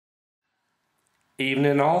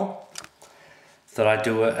Evening all. Thought I'd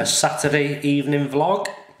do a Saturday evening vlog.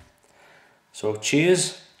 So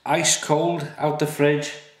cheers, ice cold out the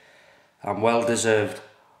fridge and well deserved.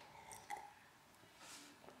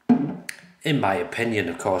 In my opinion,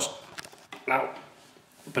 of course. Now,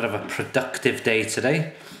 a bit of a productive day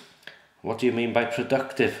today. What do you mean by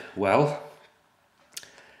productive? Well,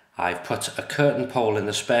 I've put a curtain pole in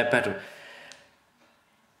the spare bedroom.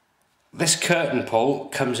 This curtain pole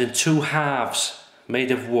comes in two halves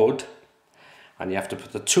made of wood, and you have to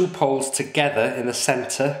put the two poles together in the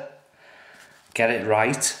centre, get it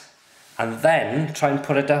right, and then try and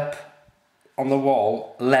put it up on the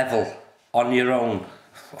wall level on your own.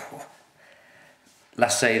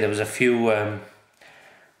 Let's say there was a few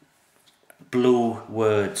blue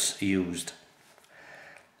words used.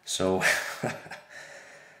 So,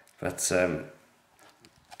 but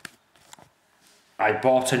I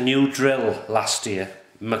bought a new drill last year,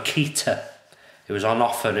 Makita. It was on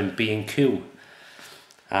offer in B&Q,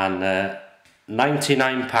 and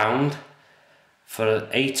 £99 for an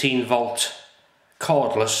 18 volt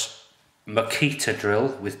cordless Makita drill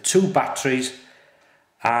with two batteries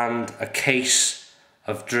and a case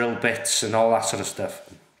of drill bits and all that sort of stuff.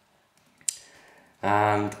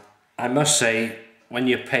 And I must say, when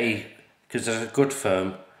you pay, because there's a good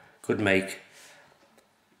firm, good make,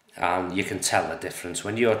 and you can tell the difference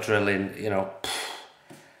when you're drilling, you know,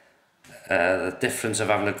 the difference of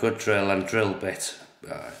having a good drill and drill bit,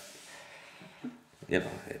 you know,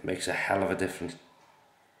 it makes a hell of a difference.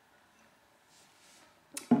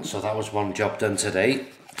 So that was one job done today.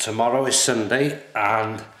 Tomorrow is Sunday,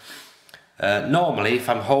 and normally if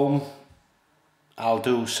I'm home I'll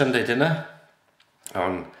do Sunday dinner,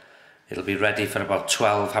 and it'll be ready for about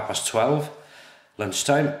 12, half past 12,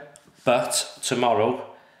 lunchtime. But tomorrow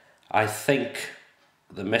I think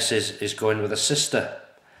the missus is going with a sister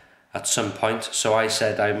at some point, so I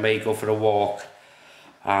said I may go for a walk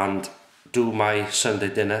and do my Sunday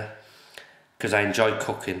dinner, because I enjoy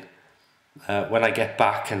cooking, when I get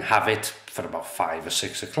back, and have it for about 5 or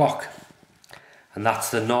 6 o'clock. And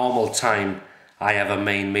that's the normal time I have a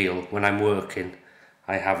main meal. When I'm working,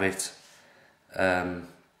 I have it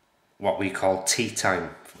what we call tea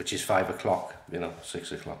time, which is 5 o'clock, you know,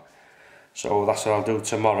 6 o'clock. So that's what I'll do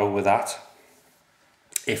tomorrow with that,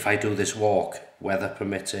 if I do this walk, weather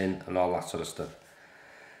permitting and all that sort of stuff.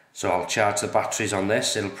 So I'll charge the batteries on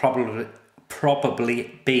this. It'll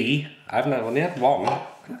probably be, I've only had one,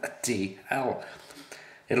 DL.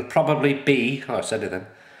 It'll probably be, oh I said it then,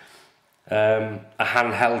 a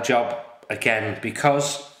handheld job again,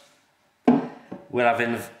 because we're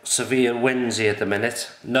having severe winds here at the minute.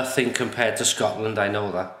 Nothing compared to Scotland, I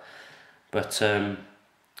know that, but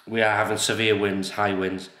we are having severe winds, high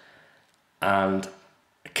winds, and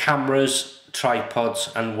cameras, tripods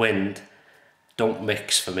and wind don't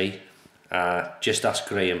mix for me. Just ask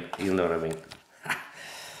Graham, he'll know what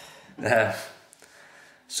I mean.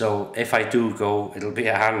 So if I do go, it'll be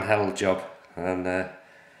a handheld job, and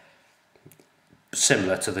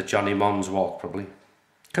similar to the Johnny Mons walk probably,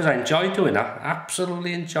 because I enjoy doing that,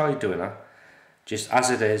 absolutely enjoy doing that, just as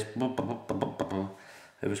it is.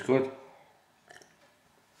 It was good.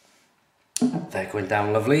 They're going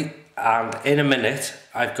down lovely, and in a minute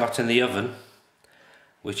I've got in the oven,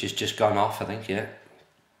 which has just gone off I think, yeah,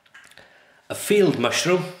 a field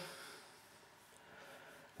mushroom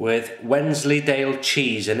with Wensleydale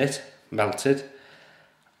cheese in it, melted,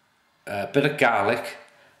 a bit of garlic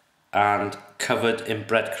and covered in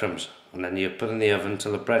breadcrumbs, and then you put in the oven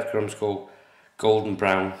till the breadcrumbs go golden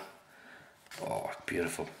brown. Oh,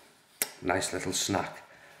 beautiful, nice little snack.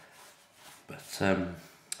 But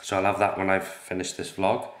so I'll have that when I've finished this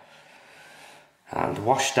vlog, and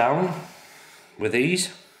wash down with ease,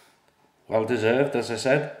 well deserved as I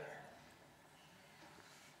said.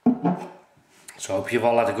 So I hope you've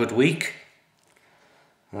all had a good week,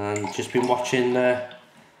 and just been watching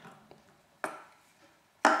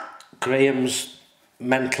Graham's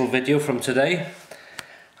mental video from today,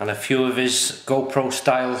 and a few of his GoPro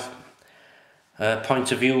style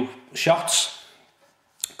point of view shots.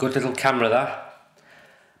 Good little camera that.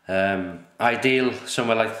 Ideal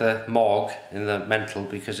somewhere like the morgue in the mental,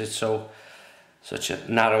 because it's such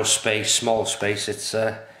a narrow space, small space. It's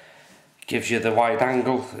gives you the wide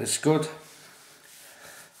angle. It's good.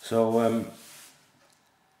 So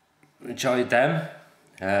enjoyed them.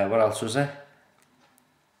 What else was there?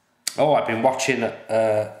 Oh, I've been watching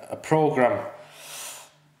a program,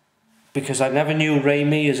 because I never knew Ray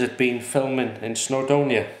Mears had been filming in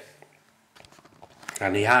Snowdonia,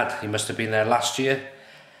 and he must have been there last year,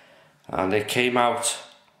 and it came out,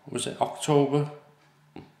 was it October,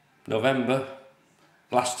 November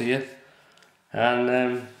last year,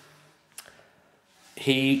 and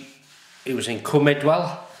he was in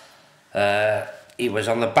Cwmidwell. He was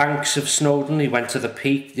on the banks of Snowdon. He went to the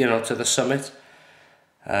peak, you know, to the summit,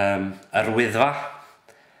 Yr Wyddfa,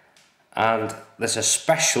 and there's a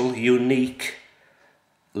special, unique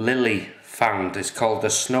lily found. It's called the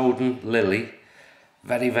Snowdon lily.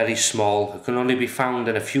 Very, very small. It can only be found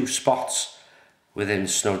in a few spots within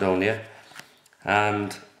Snowdonia,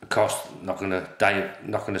 and of course, not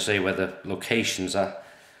gonna say where the locations are,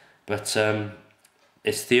 but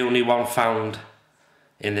it's the only one found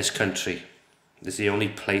in this country. It's the only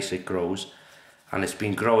place it grows, and it's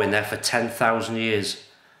been growing there for 10,000 years.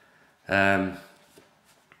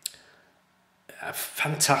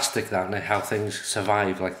 Fantastic that, and how things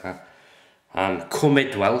survive like that. And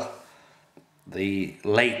Cwmidwell, the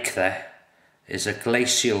lake there, is a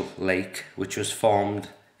glacial lake which was formed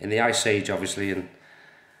in the Ice Age, obviously,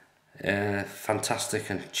 and fantastic.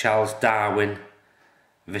 And Charles Darwin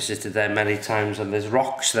visited there many times, and there's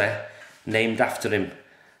rocks there named after him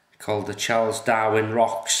called the Charles Darwin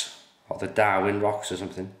Rocks, or the Darwin Rocks or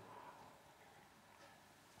something.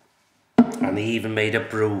 And he even made a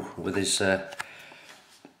brew with his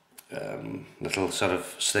little sort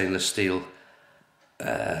of stainless steel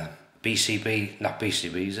BCB, not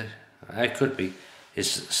BCB, is it? It could be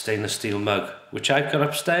his stainless steel mug, which I've got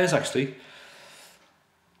upstairs actually.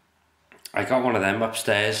 I got one of them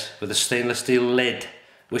upstairs with a stainless steel lid,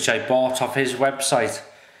 which I bought off his website,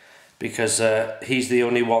 because he's the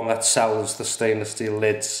only one that sells the stainless steel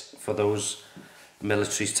lids for those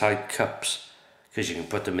military type cups, because you can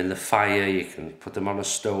put them in the fire, you can put them on a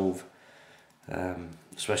stove,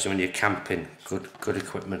 especially when you're camping. Good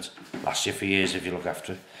equipment, lasts you for years if you look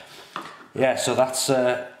after it. Yeah, so that's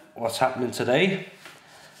what's happening today.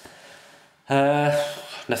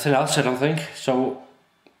 Nothing else, I don't think. So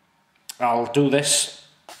I'll do this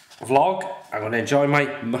vlog. I'm going to enjoy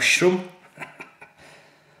my mushroom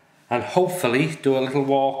and hopefully do a little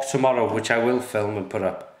walk tomorrow, which I will film and put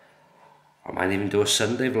up. I might even do a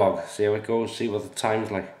Sunday vlog, see how it goes, see what the time's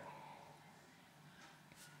like.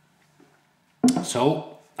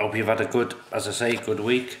 So I hope you've had a good, as I say, good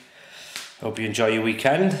week. Hope you enjoy your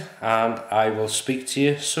weekend, and I will speak to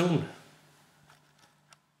you soon.